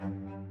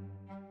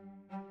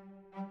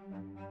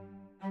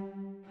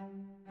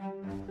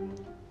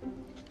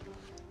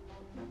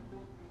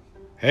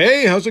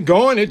Hey, how's it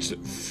going? It's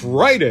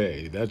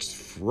Friday. That's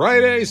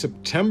Friday,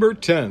 September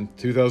 10th,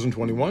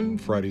 2021.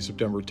 Friday,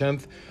 September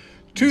 10th,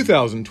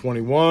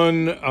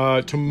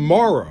 2021.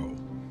 Tomorrow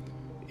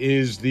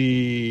is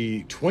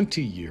the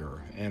 20-year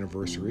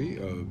anniversary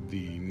of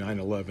the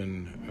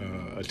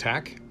 9/11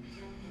 attack,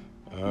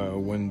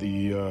 when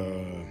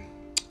the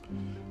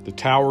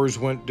towers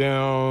went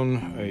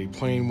down, a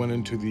plane went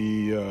into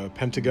the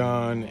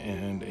Pentagon,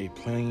 and a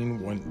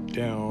plane went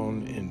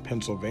down in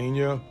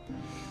Pennsylvania.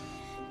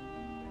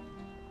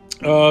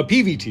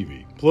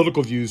 PVTV,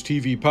 Political Views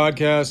TV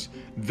Podcast.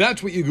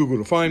 That's what you Google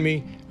to find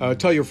me.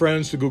 Tell your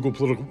friends to Google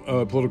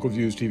Political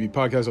Views TV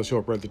Podcast. I'll show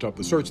up right at the top of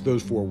the search.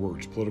 Those 4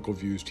 words, Political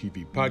Views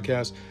TV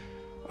Podcast.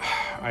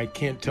 I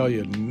can't tell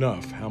you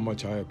enough how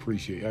much I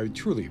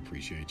truly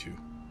appreciate you.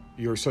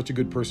 You're such a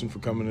good person for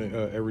coming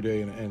every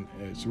day, and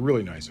it's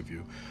really nice of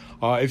you.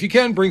 If you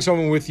can, bring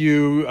someone with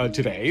you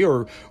today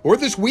or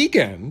this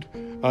weekend.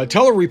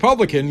 Tell a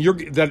Republican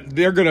that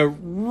they're going to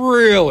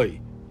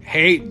really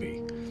hate me.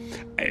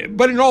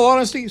 But in all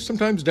honesty,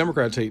 sometimes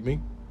Democrats hate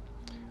me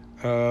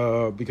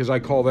because I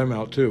call them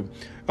out too.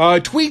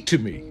 Tweet to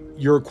me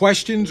your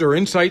questions or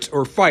insights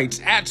or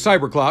fights at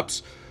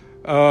Cyberclops.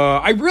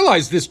 I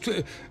realize this.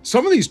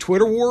 Some of these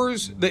Twitter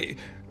wars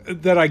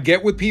that I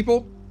get with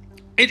people,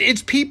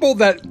 it's people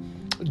that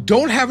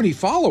don't have any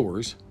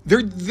followers.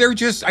 They're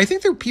just. I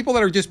think they're people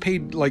that are just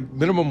paid like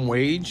minimum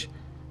wage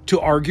to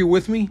argue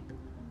with me,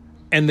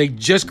 and they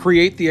just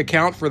create the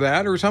account for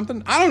that or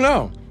something. I don't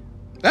know.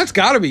 That's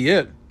got to be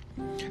it.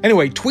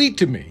 Anyway, tweet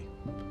to me.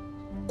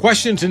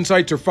 Questions,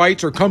 insights, or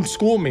fights, or come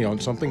school me on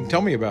something.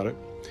 Tell me about it.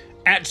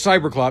 At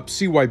Cyberclops,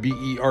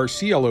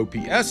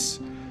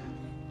 Cyberclops.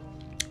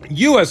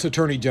 U.S.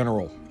 Attorney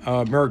General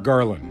Merrick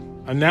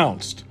Garland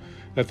announced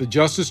that the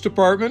Justice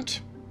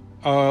Department,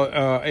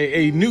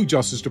 a new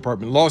Justice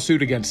Department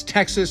lawsuit against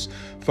Texas,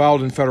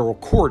 filed in federal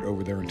court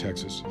over there in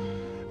Texas.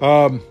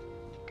 During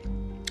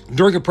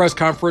a press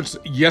conference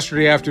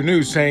yesterday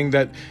afternoon, saying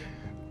that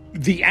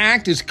the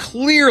act is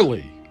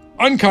clearly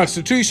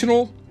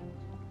unconstitutional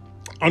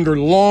under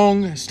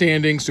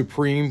long-standing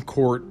Supreme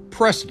Court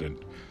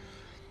precedent.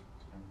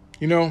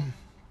 You know,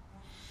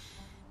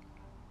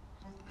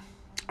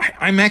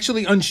 I'm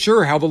actually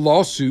unsure how the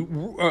lawsuit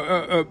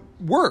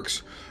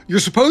works. You're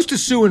supposed to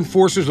sue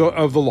enforcers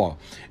of the law,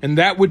 and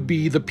that would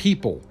be the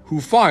people who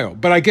file.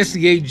 But I guess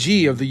the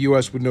AG of the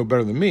U.S. would know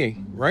better than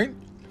me, right?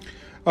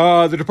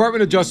 The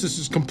Department of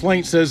Justice's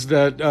complaint says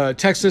that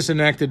Texas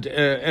enacted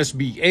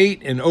SB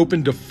 8 in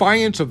open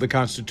defiance of the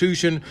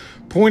Constitution,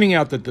 pointing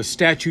out that the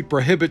statute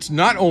prohibits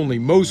not only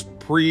most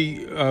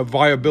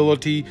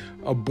pre-viability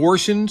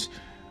abortions,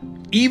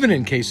 even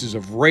in cases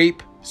of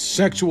rape,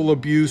 sexual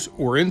abuse,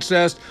 or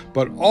incest,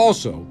 but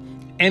also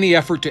any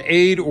effort to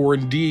aid or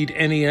indeed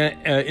any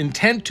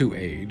intent to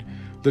aid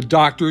the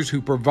doctors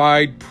who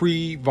provide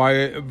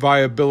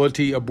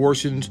pre-viability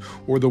abortions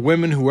or the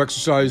women who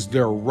exercise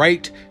their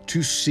right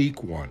to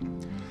seek one.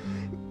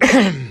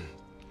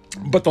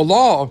 But the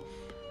law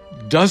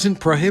doesn't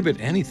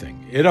prohibit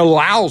anything. It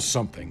allows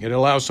something. It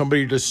allows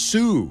somebody to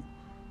sue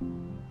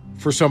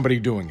for somebody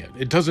doing it.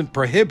 It doesn't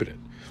prohibit it.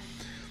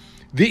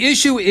 The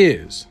issue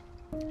is,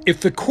 if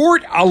the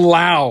court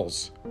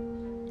allows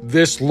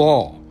this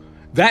law,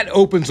 that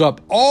opens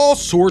up all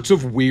sorts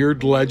of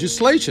weird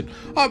legislation.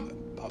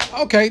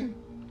 Okay,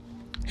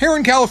 here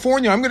in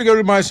California, I'm going to go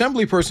to my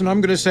assembly person.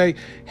 I'm going to say,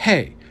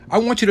 hey, I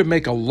want you to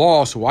make a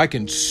law so I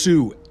can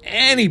sue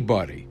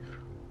anybody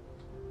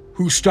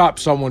who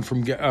stops someone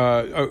from,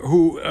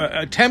 who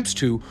attempts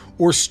to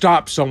or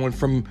stops someone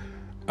from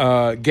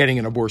getting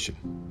an abortion.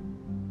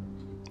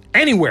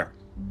 Anywhere.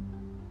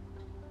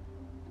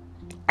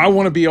 I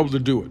want to be able to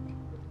do it.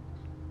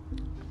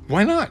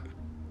 Why not?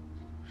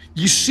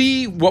 You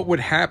see what would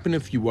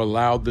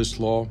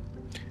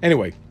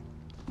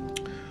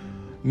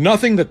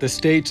nothing that the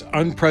state's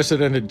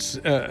unprecedented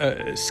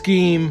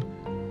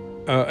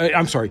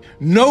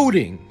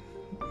noting,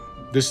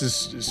 this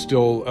is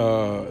still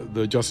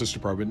the Justice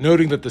Department,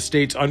 noting that the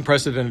state's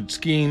unprecedented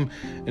scheme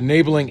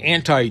enabling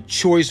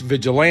anti-choice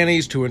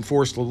vigilantes to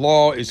enforce the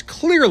law is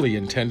clearly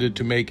intended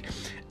to make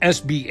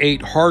SB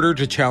 8 harder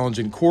to challenge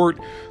in court.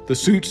 The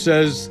suit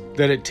says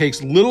that it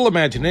takes little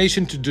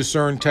imagination to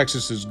discern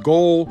Texas's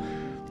goal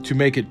to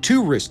make it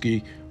too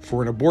risky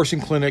for an abortion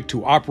clinic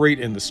to operate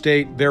in the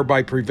state,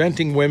 thereby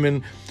preventing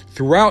women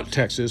throughout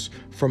Texas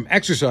from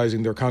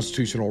exercising their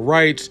constitutional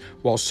rights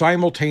while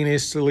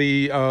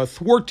simultaneously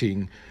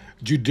thwarting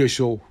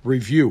judicial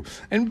review.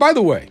 And by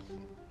the way,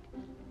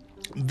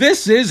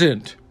 this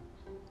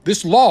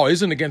law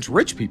isn't against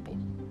rich people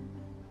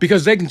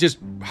because they can just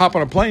hop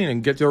on a plane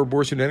and get their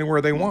abortion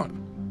anywhere they want.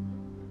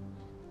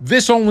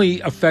 This only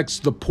affects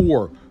the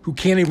poor who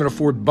can't even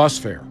afford bus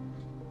fare.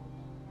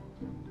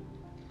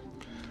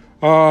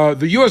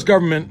 The U.S.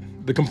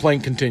 government, the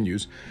complaint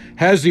continues,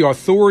 has the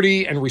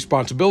authority and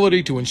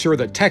responsibility to ensure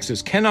that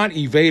Texas cannot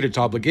evade its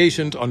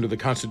obligations under the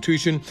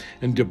Constitution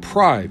and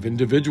deprive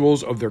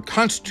individuals of their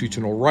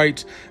constitutional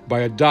rights by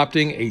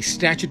adopting a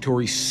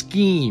statutory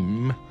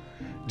scheme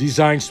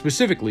designed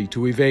specifically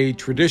to evade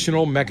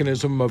traditional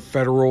mechanism of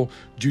federal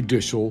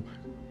judicial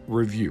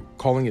review,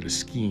 calling it a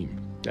scheme.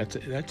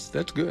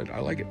 That's good. I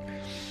like it.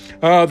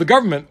 The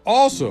government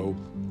also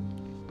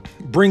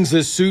brings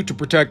this suit to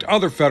protect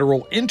other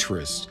federal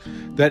interests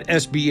that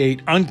SB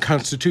 8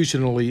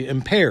 unconstitutionally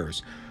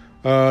impairs.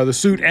 The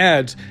suit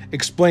adds,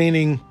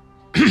 explaining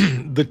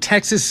the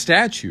Texas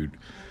statute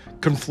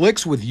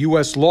conflicts with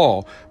U.S.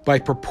 law by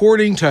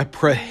purporting to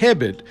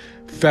prohibit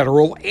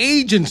federal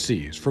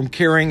agencies from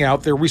carrying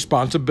out their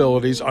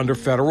responsibilities under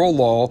federal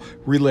law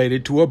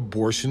related to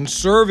abortion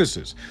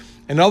services.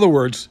 In other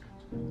words,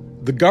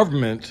 the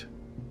government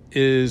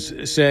is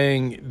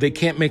saying they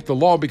can't make the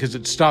law because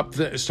it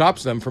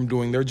stops them from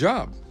doing their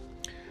job.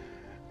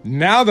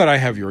 Now that I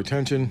have your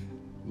attention,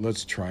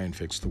 let's try and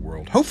fix the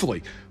world.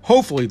 Hopefully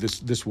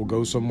this will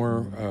go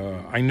somewhere.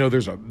 I know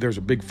there's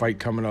a big fight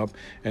coming up,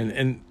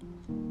 and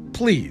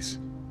please,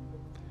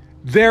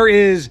 there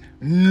is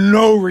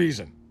no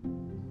reason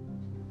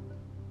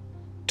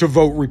to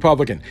vote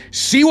Republican.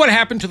 See what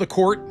happened to the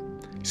court?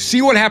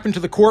 See what happened to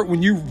the court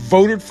when you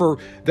voted for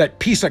that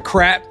piece of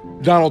crap,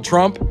 Donald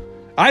Trump?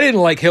 I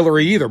didn't like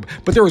Hillary either,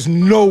 but there was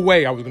no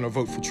way I was going to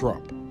vote for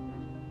Trump.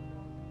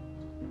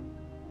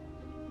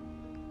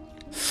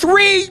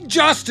 3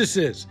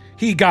 justices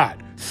he got.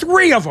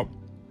 3 of them.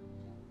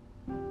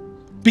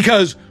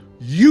 Because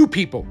you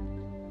people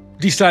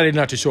decided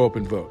not to show up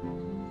and vote.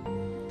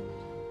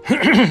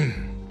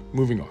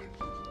 Moving on.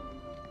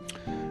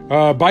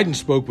 Biden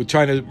spoke with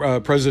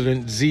China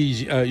President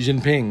Xi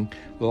Jinping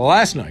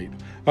last night.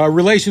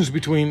 Relations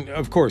between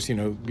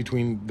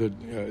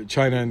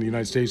China and the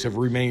United States have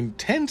remained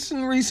tense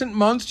in recent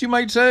months, you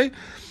might say,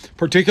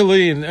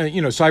 particularly in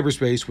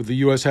cyberspace, with the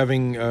U.S.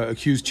 having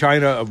accused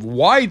China of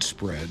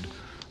widespread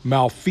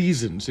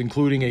malfeasance,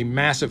 including a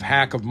massive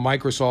hack of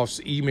Microsoft's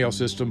email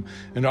system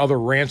and other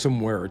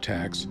ransomware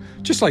attacks,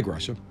 just like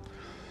Russia.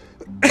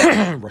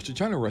 Russia,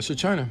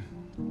 China.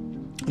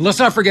 Let's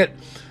not forget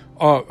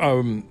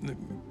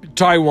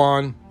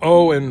Taiwan,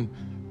 and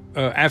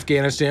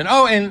Afghanistan,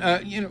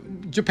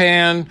 and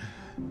Japan.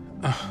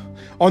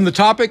 On the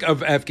topic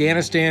of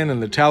Afghanistan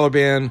and the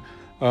Taliban,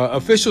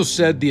 officials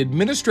said the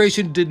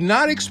administration did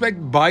not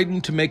expect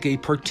Biden to make a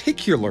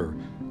particular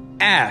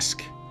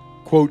ask,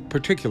 quote,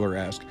 particular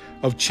ask,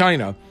 of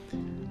China.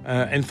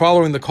 And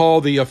following the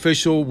call, the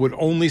official would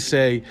only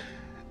say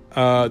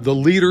the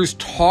leaders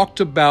talked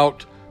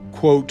about,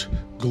 quote,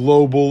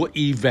 global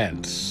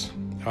events.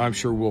 I'm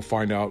sure we'll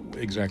find out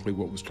exactly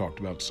what was talked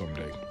about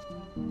someday.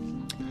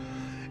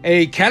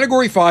 A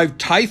Category 5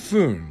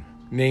 typhoon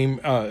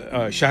named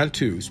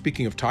Shantou,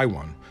 speaking of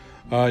Taiwan,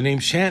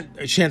 named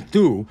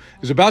Shantou,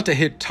 is about to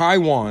hit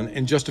Taiwan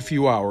in just a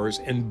few hours,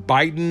 and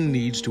Biden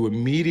needs to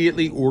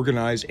immediately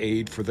organize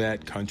aid for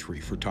that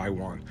country, for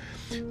Taiwan.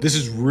 This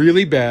is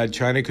really bad.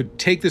 China could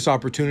take this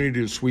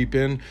opportunity to sweep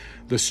in.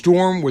 The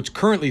storm, which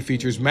currently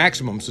features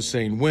maximum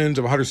sustained winds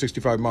of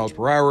 165 miles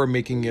per hour,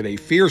 making it a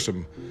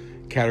fearsome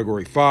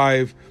Category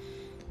 5,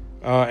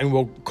 and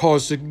will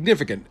cause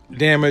significant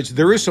damage.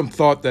 There is some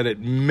thought that it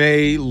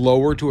may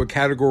lower to a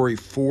Category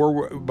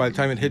 4 by the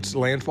time it hits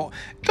landfall.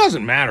 It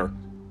doesn't matter.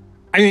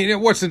 I mean,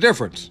 what's the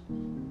difference?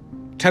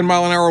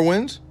 10-mile-an-hour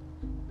winds?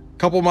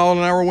 Couple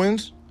mile-an-hour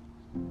winds?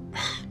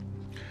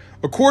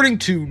 According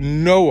to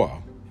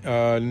NOAA,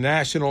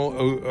 National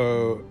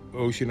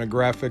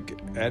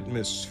Oceanographic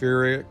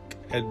Atmospheric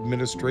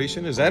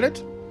Administration, is that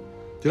it?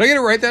 Did I get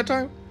it right that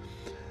time?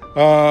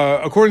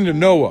 According to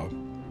NOAA,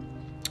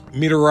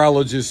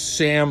 meteorologist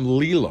Sam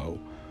Lilo,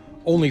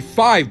 only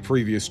 5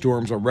 previous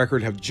storms on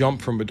record have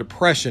jumped from a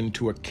depression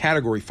to a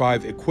Category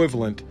 5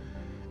 equivalent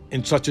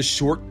in such a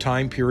short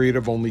time period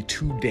of only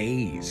 2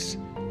 days.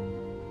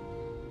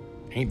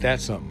 Ain't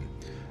that something?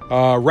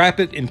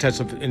 Rapid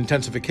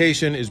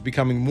intensification is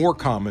becoming more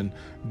common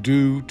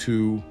due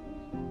to,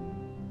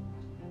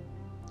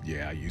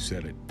 yeah, you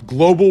said it,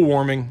 global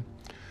warming.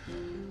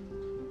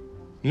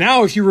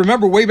 Now, if you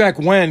remember way back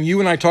when,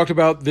 you and I talked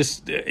about this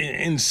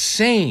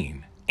insane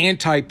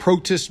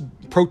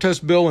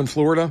anti-protest bill in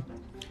Florida,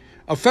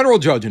 a federal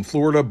judge in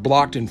Florida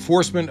blocked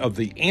enforcement of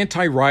the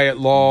anti-riot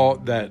law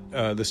that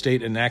the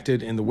state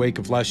enacted in the wake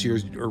of last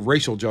year's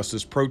racial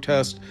justice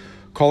protest,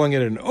 calling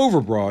it an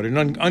overbroad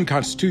and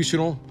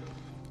unconstitutional.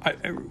 I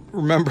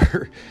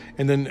remember,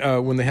 and then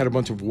when they had a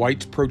bunch of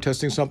whites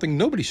protesting something,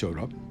 nobody showed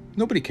up.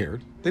 Nobody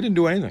cared. They didn't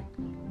do anything.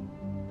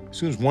 As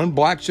soon as one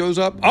black shows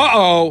up,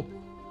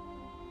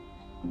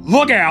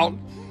 look out!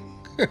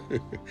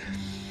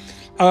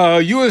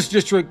 U.S.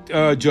 District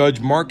Judge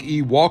Mark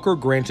E. Walker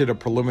granted a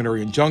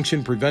preliminary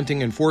injunction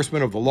preventing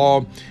enforcement of the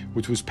law,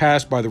 which was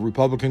passed by the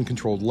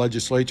Republican-controlled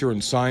legislature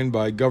and signed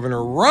by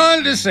Governor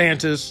Ron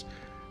DeSantis,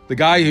 the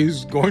guy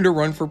who's going to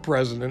run for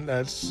president.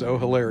 That's so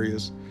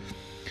hilarious.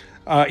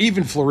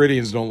 Even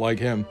Floridians don't like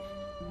him.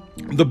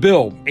 The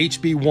bill,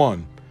 HB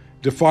 1,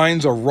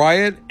 defines a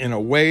riot in a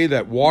way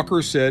that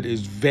Walker said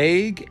is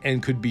vague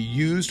and could be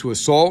used to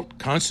assault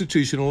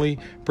constitutionally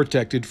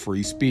protected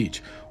free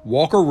speech.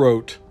 Walker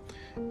wrote,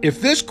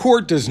 "If this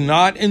court does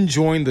not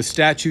enjoin the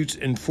statute's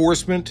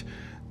enforcement,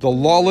 the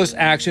lawless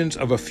actions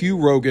of a few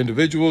rogue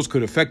individuals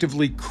could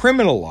effectively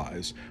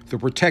criminalize the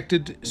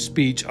protected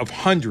speech of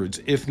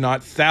hundreds, if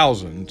not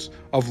thousands,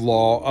 of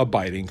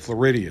law-abiding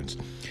Floridians.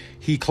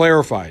 He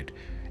clarified,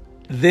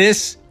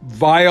 this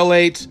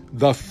violates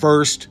the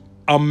First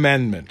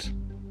Amendment.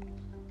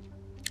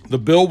 The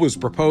bill was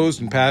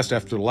proposed and passed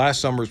after last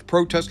summer's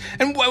protests,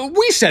 and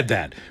we said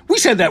that. We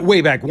said that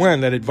way back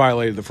when, that it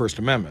violated the First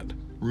Amendment.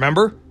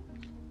 Remember?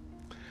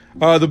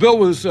 The bill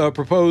was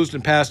proposed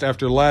and passed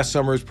after last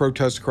summer's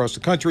protests across the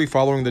country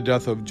following the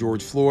death of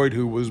George Floyd,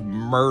 who was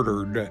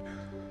murdered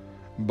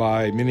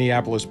by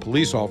Minneapolis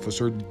police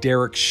officer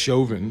Derek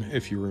Chauvin,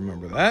 if you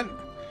remember that.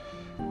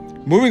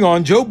 Moving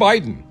on, Joe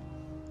Biden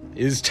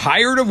is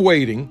tired of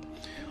waiting.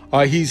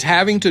 He's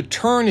having to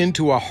turn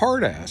into a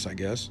hard ass, I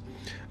guess.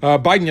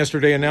 Biden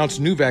yesterday announced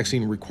new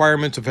vaccine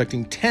requirements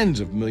affecting tens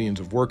of millions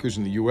of workers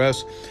in the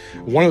U.S.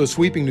 One of the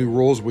sweeping new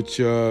rules, which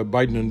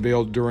Biden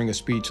unveiled during a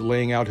speech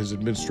laying out his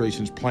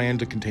administration's plan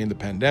to contain the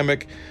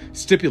pandemic,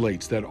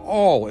 stipulates that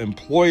all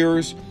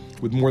employers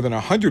with more than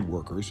 100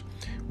 workers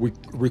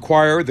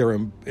require their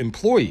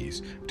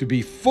employees to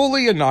be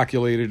fully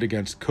inoculated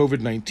against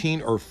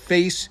COVID-19 or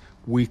face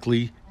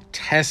weekly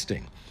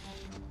testing.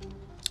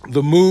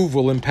 The move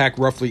will impact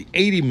roughly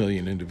 80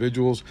 million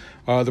individuals.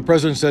 The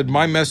president said,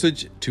 my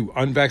message to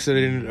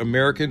unvaccinated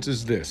Americans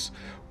is this.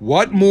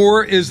 What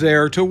more is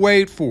there to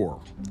wait for?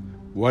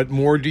 What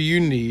more do you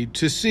need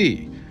to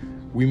see?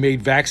 We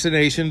made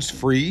vaccinations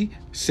free,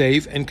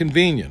 safe, and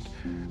convenient.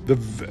 The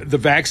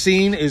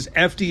vaccine is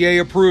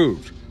FDA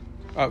approved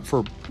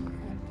for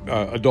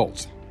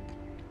adults.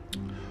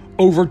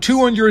 Over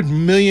 200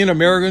 million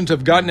Americans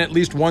have gotten at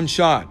least one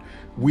shot.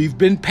 We've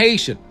been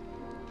patient.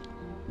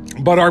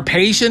 But our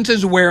patience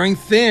is wearing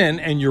thin,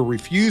 and your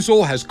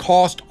refusal has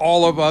cost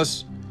all of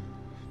us.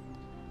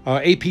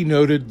 AP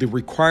noted the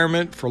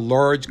requirement for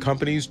large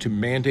companies to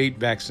mandate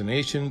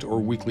vaccinations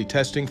or weekly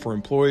testing for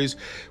employees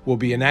will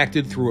be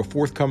enacted through a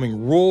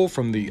forthcoming rule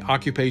from the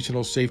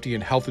Occupational Safety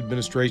and Health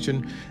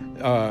Administration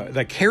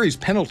that carries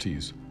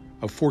penalties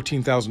of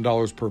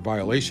 $14,000 per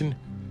violation.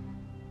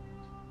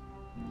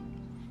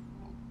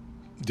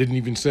 Didn't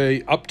even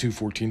say up to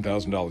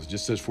 $14,000,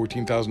 just says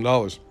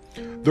 $14,000.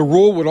 The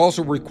rule would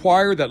also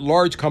require that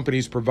large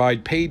companies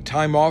provide paid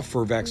time off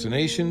for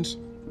vaccinations.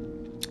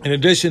 In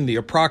addition, the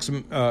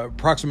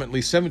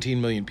approximately 17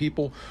 million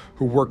people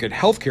who work at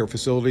healthcare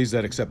facilities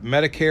that accept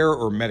Medicare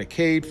or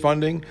Medicaid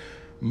funding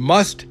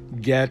must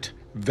get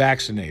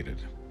vaccinated.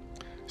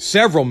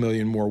 Several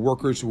million more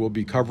workers will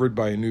be covered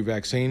by a new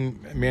vaccine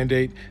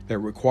mandate that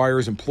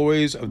requires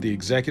employees of the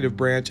executive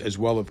branch as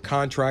well as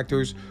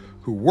contractors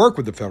who work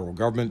with the federal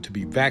government to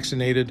be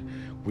vaccinated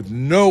with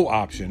no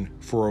option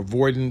for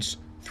avoidance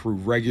through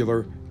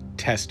regular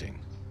testing.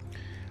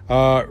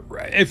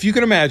 If you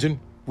can imagine,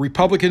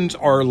 Republicans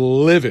are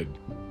livid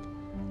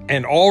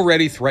and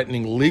already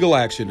threatening legal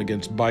action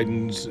against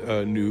Biden's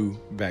new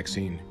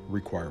vaccine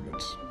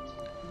requirements.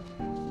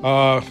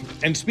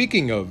 And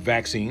speaking of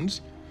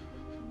vaccines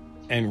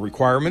and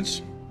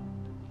requirements,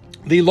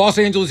 the Los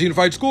Angeles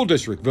Unified School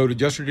District voted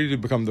yesterday to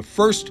become the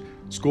first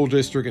school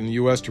district in the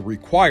U.S. to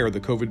require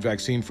the COVID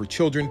vaccine for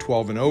children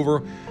 12 and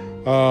over.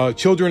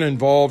 Children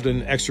involved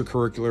in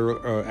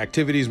extracurricular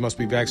activities must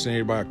be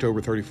vaccinated by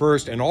October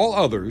 31st and all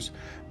others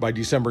by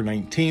December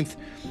 19th.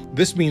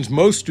 This means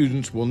most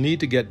students will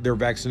need to get their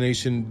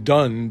vaccination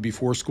done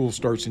before school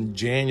starts in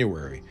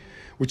January,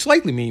 which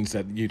likely means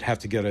that you'd have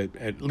to get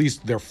at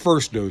least their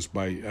first dose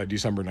by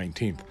December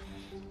 19th.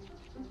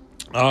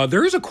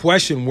 There is a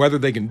question whether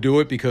they can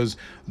do it because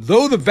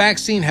though the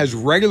vaccine has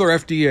regular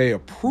FDA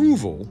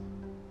approval,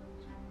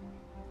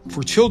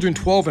 for children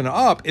 12 and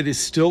up, it is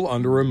still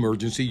under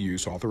emergency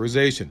use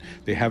authorization.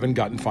 They haven't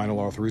gotten final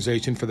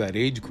authorization for that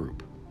age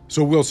group.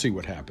 So we'll see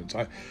what happens.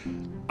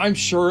 I'm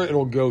sure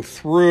it'll go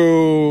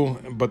through,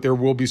 but there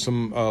will be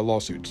some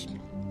lawsuits.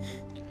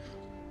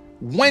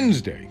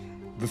 Wednesday,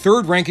 the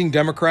third-ranking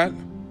Democrat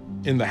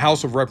in the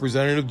House of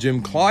Representatives,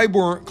 Jim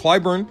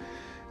Clyburn,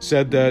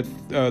 said that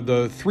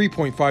the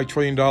 $3.5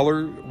 trillion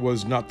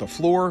was not the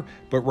floor,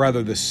 but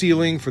rather the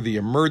ceiling for the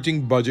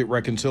emerging budget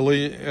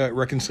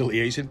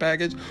reconciliation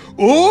package.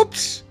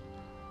 Oops!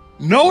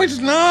 No, it's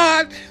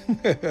not!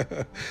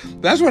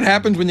 That's what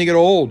happens when you get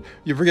old.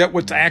 You forget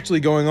what's actually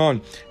going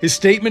on. His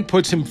statement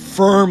puts him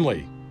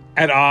firmly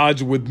at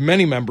odds with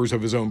many members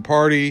of his own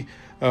party,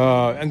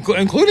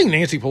 including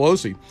Nancy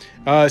Pelosi.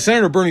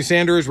 Senator Bernie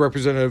Sanders,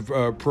 Representative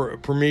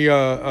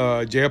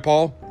Pramila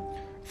Jayapal,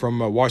 from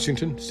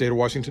Washington, state of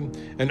Washington,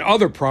 and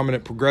other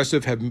prominent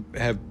progressives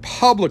have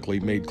publicly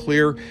made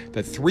clear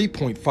that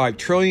 $3.5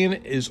 trillion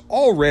is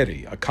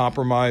already a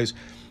compromise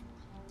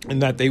and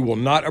that they will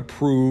not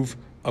approve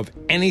of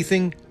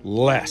anything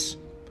less.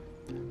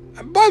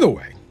 By the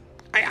way,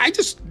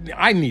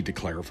 I need to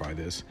clarify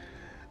this.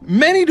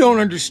 Many don't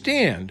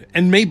understand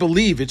and may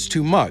believe it's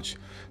too much.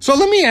 So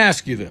let me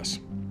ask you this.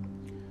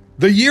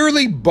 The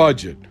yearly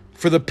budget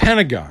for the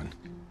Pentagon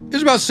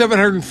is about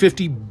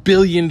 $750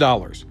 billion.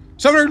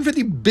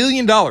 $750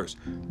 billion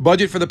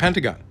budget for the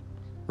Pentagon,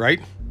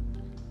 right?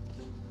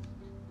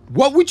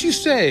 What would you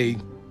say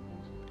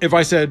if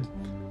I said,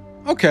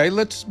 okay,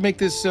 let's make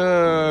this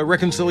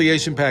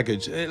reconciliation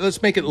package,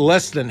 let's make it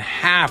less than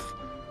half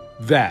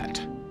of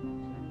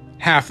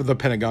the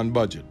Pentagon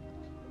budget.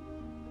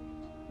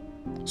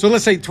 So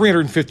let's say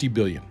 $350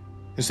 billion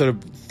instead of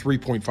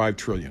 $3.5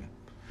 trillion.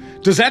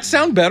 Does that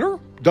sound better?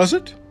 Does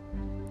it?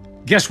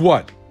 Guess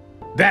what?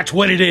 That's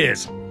what it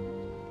is.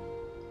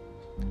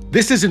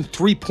 This isn't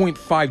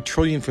 $3.5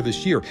 trillion for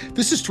this year.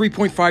 This is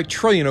 $3.5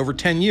 trillion over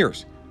 10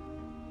 years.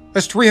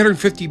 That's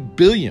 $350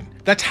 billion.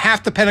 That's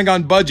half the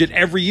Pentagon budget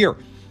every year.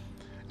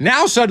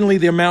 Now suddenly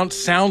the amount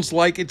sounds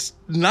like it's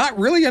not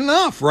really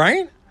enough,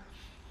 right?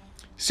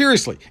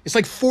 Seriously, it's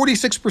like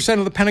 46%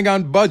 of the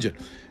Pentagon budget.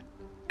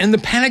 And the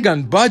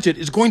Pentagon budget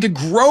is going to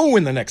grow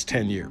in the next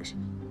 10 years.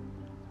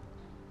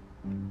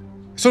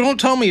 So don't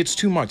tell me it's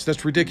too much.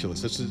 That's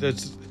ridiculous.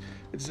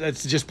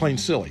 That's just plain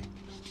silly.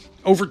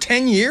 Over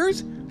 10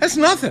 years? That's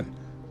nothing.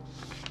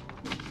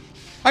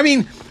 I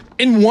mean,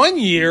 in 1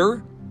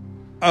 year,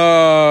 in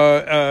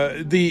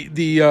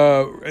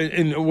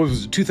what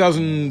was it,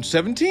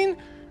 2017,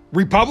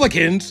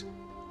 Republicans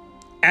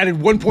added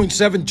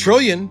 $1.7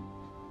 trillion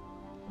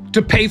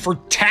to pay for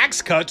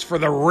tax cuts for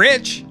the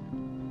rich.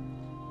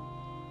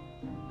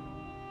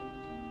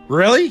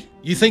 Really?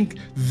 You think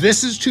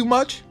this is too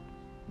much?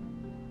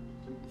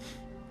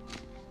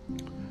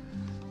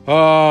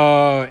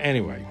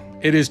 Anyway,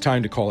 it is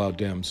time to call out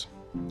Dems.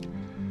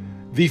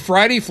 The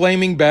Friday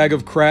flaming bag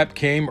of crap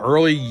came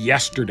early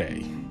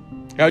yesterday.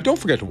 Don't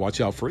forget to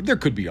watch out for it. There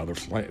could be other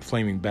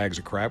flaming bags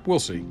of crap. We'll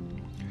see.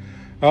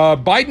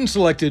 Biden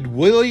selected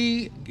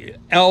Willie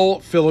L.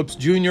 Phillips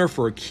Jr.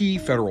 for a key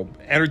federal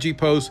energy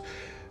post,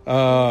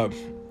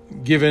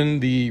 given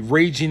the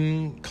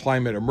raging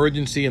climate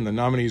emergency and the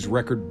nominee's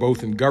record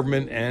both in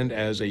government and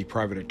as a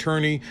private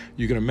attorney.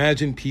 You can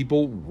imagine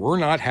people were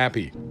not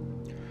happy.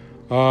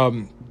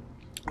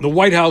 The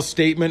White House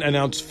statement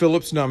announced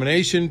Phillips'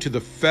 nomination to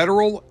the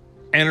Federal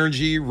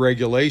Energy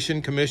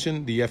Regulation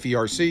Commission, the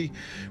FERC,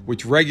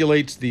 which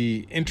regulates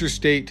the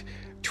interstate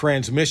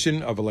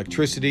transmission of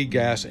electricity,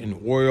 gas,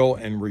 and oil,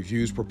 and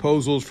reviews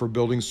proposals for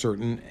building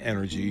certain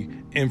energy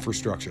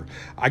infrastructure.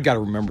 I got to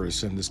remember to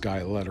send this guy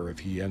a letter if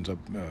he ends up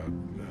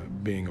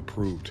being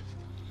approved.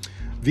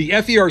 The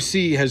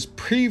FERC has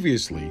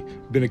previously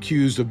been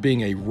accused of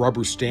being a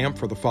rubber stamp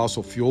for the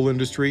fossil fuel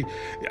industry.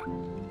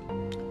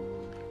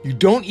 You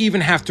don't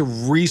even have to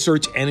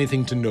research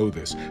anything to know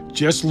this.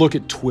 Just look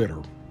at Twitter.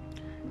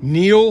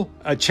 Neil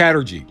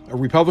Chatterjee, a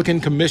Republican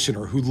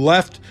commissioner who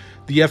left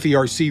the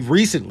FERC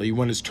recently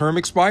when his term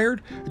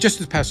expired, just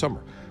this past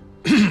summer,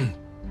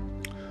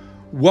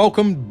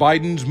 welcomed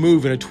Biden's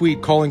move in a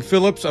tweet, calling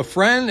Phillips a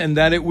friend and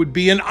that it would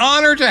be an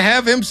honor to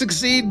have him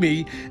succeed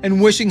me,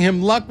 and wishing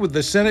him luck with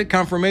the Senate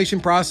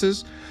confirmation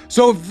process.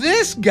 So if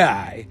this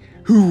guy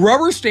who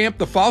rubber stamped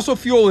the fossil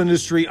fuel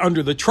industry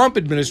under the Trump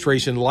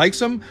administration likes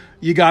him,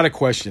 you got to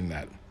question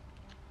that.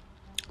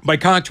 By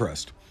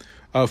contrast,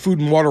 Food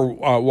and Water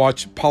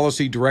Watch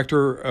Policy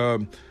Director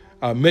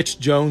Mitch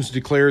Jones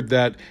declared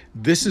that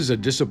this is a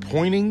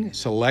disappointing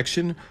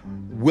selection.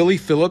 Willie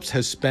Phillips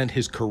has spent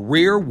his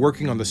career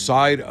working on the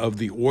side of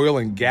the oil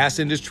and gas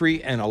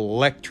industry and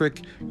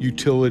electric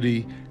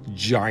utility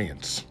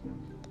giants.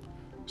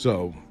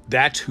 So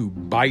that's who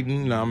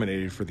Biden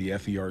nominated for the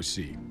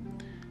FERC.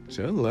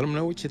 So let them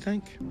know what you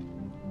think.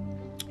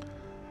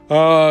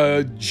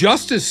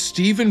 Justice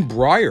Stephen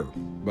Breyer,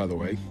 by the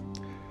way,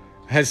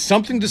 has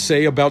something to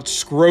say about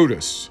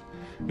SCOTUS.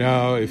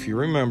 Now, if you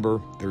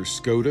remember, there's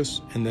SCOTUS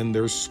and then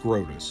there's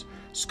SCROTUS.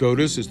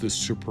 SCOTUS is the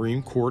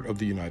Supreme Court of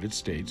the United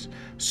States.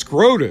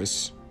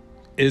 SCROTUS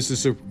is the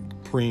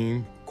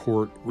Supreme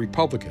Court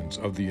Republicans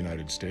of the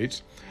United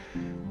States.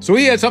 So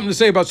he had something to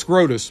say about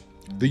SCROTUS.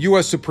 The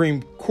U.S.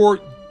 Supreme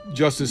Court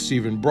Justice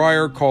Stephen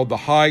Breyer called the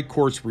High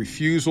Court's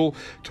refusal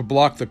to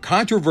block the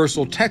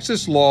controversial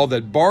Texas law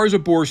that bars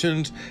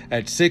abortions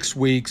at 6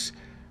 weeks,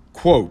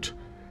 quote,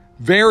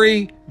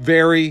 very,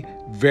 very,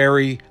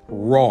 very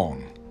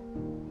wrong.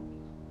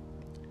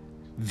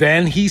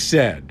 Then he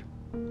said,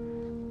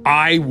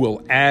 I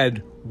will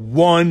add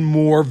one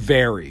more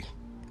very.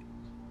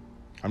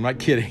 I'm not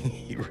kidding.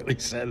 He really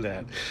said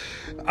that.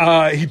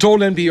 He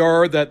told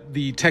NPR that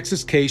the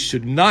Texas case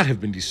should not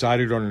have been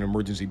decided on an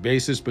emergency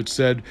basis, but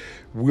said,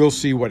 we'll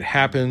see what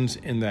happens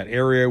in that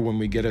area when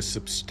we get a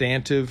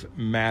substantive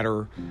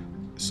matter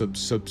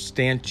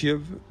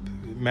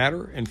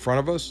in front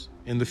of us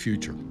in the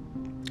future.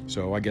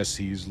 So I guess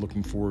he's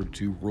looking forward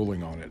to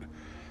ruling on it.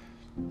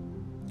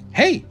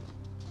 Hey,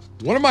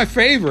 one of my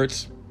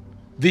favorites,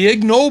 the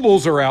Ig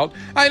Nobles are out.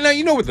 Now,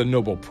 you know what the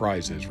Nobel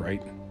Prize is,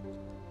 right?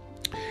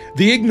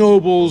 The Ig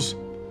Nobles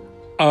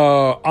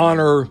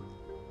honor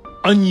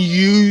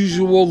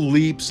unusual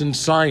leaps in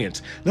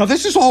science. Now,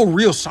 this is all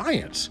real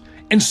science,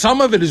 and some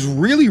of it is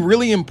really,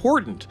 really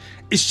important.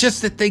 It's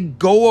just that they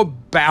go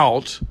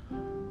about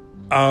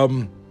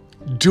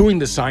doing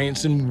the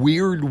science in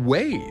weird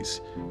ways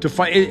to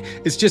find it.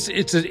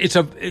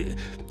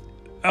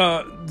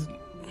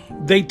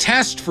 They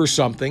test for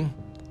something,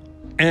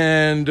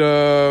 and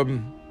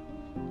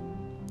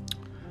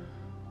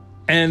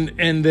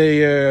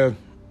they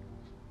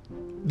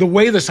the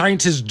way the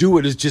scientists do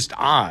it is just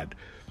odd.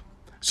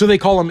 So they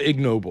call them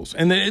ignobles.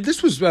 And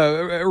this was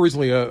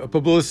originally a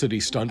publicity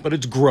stunt, but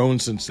it's grown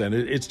since then.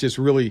 It's just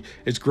really,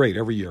 it's great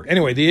every year.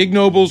 Anyway, the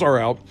ignobles are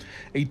out.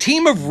 A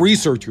team of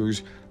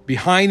researchers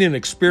behind an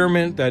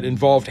experiment that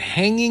involved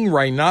hanging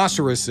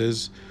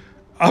rhinoceroses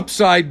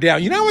upside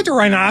down. You know how much a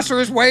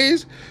rhinoceros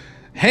weighs?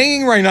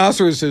 Hanging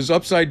rhinoceroses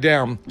upside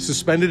down,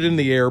 suspended in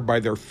the air by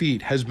their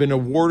feet, has been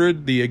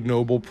awarded the Ig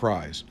Nobel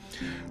Prize.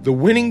 The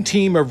winning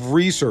team of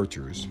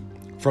researchers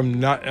from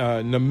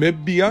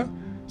Namibia,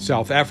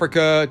 South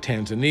Africa,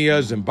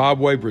 Tanzania,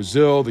 Zimbabwe,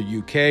 Brazil, the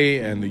UK,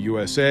 and the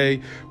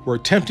USA were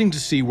attempting to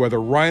see whether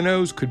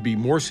rhinos could be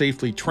more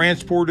safely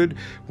transported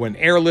when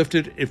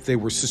airlifted if they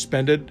were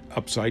suspended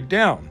upside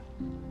down.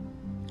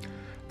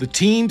 The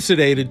team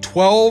sedated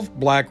 12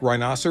 black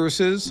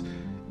rhinoceroses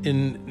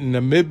in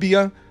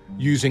Namibia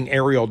using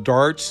aerial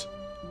darts,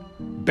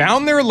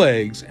 bound their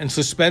legs, and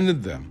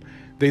suspended them.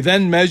 They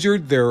then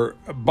measured their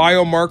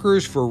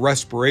biomarkers for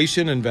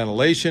respiration and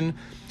ventilation.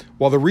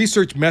 While the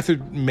research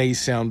method may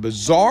sound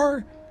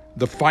bizarre,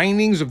 the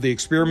findings of the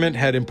experiment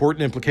had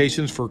important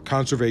implications for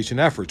conservation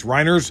efforts.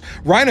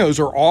 Rhinos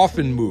are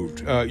often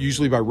moved,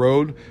 usually by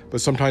road, but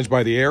sometimes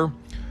by the air,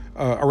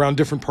 around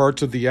different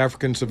parts of the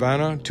African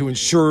savanna to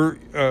ensure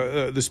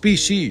the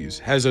species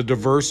has a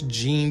diverse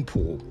gene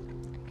pool.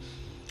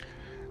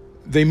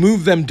 They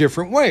move them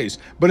different ways,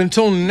 but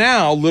until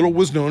now, little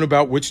was known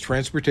about which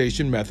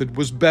transportation method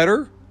was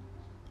better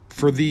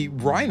for the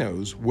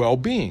rhinos'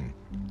 well-being.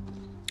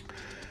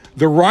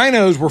 The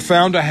rhinos were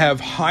found to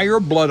have higher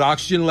blood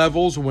oxygen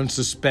levels when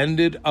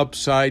suspended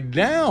upside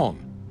down.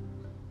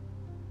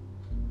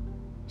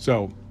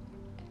 So,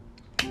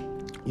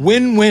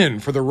 win-win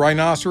for the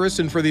rhinoceros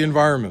and for the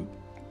environment.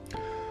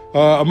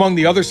 Among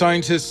the other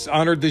scientists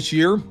honored this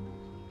year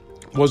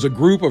was a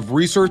group of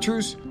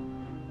researchers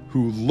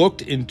who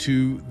looked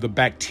into the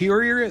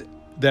bacteria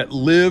that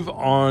live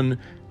on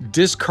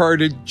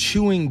discarded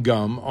chewing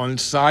gum on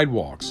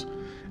sidewalks,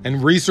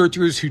 and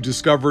researchers who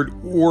discovered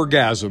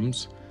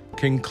orgasms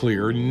can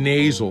clear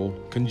nasal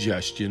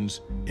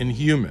congestions in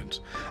humans.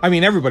 I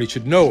mean, everybody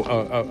should know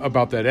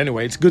about that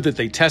anyway. It's good that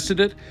they tested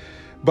it,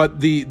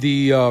 but the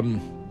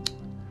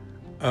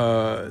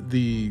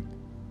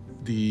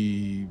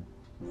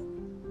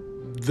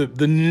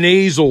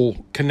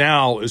nasal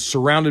canal is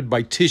surrounded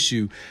by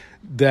tissue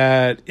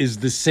that is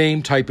the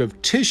same type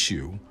of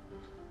tissue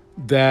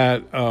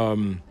that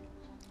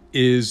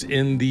is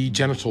in the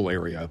genital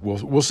area.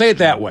 We'll say it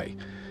that way.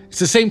 It's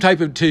the same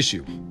type of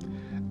tissue.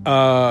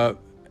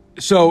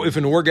 So if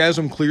an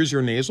orgasm clears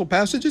your nasal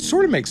passage, it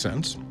sort of makes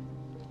sense.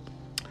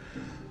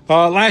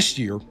 Last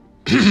year,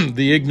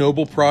 the Ig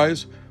Nobel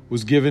Prize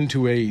was given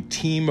to a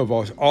team of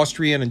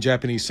Austrian and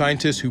Japanese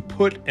scientists who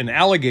put an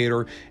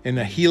alligator in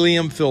a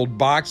helium-filled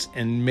box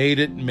and made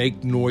it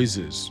make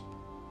noises.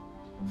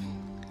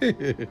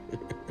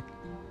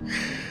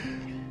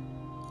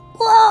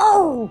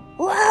 Whoa!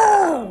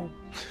 Whoa!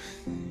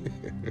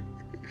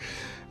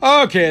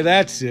 Okay,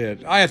 that's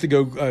it. I have to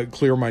go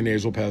clear my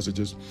nasal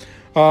passages.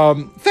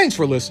 Thanks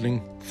for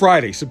listening.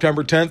 Friday,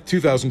 September 10th,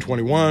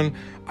 2021.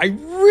 I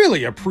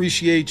really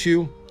appreciate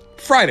you.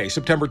 Friday,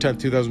 September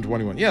 10th,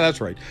 2021. Yeah, that's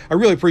right. I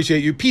really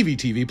appreciate you.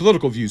 PVTV,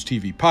 Political Views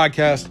TV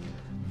Podcast.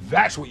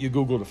 That's what you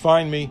Google to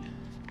find me.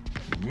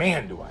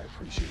 Man, do I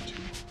appreciate you.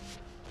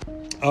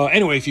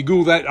 Anyway, if you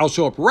Google that, I'll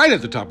show up right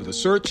at the top of the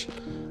search.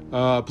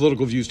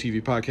 Political Views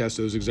TV Podcast,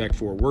 those exact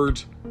 4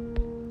 words.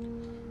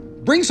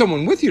 Bring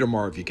someone with you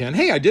tomorrow if you can.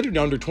 Hey, I did it in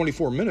under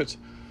 24 minutes.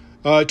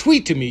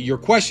 Tweet to me your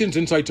questions,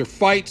 insights, or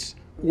fights,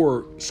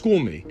 or school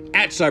me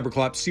at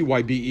Cyberclops,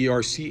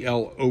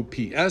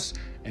 CYBERCLOPS.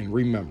 And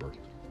remember,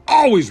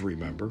 always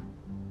remember,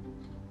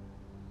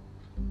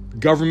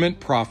 government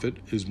profit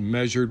is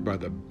measured by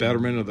the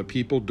betterment of the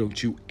people.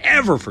 Don't you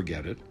ever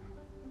forget it.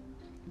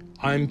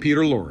 I'm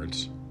Peter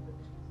Lawrence,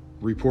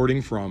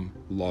 reporting from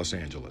Los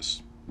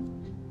Angeles.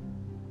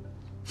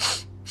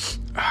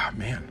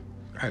 Man,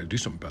 I had to do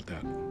something about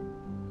that.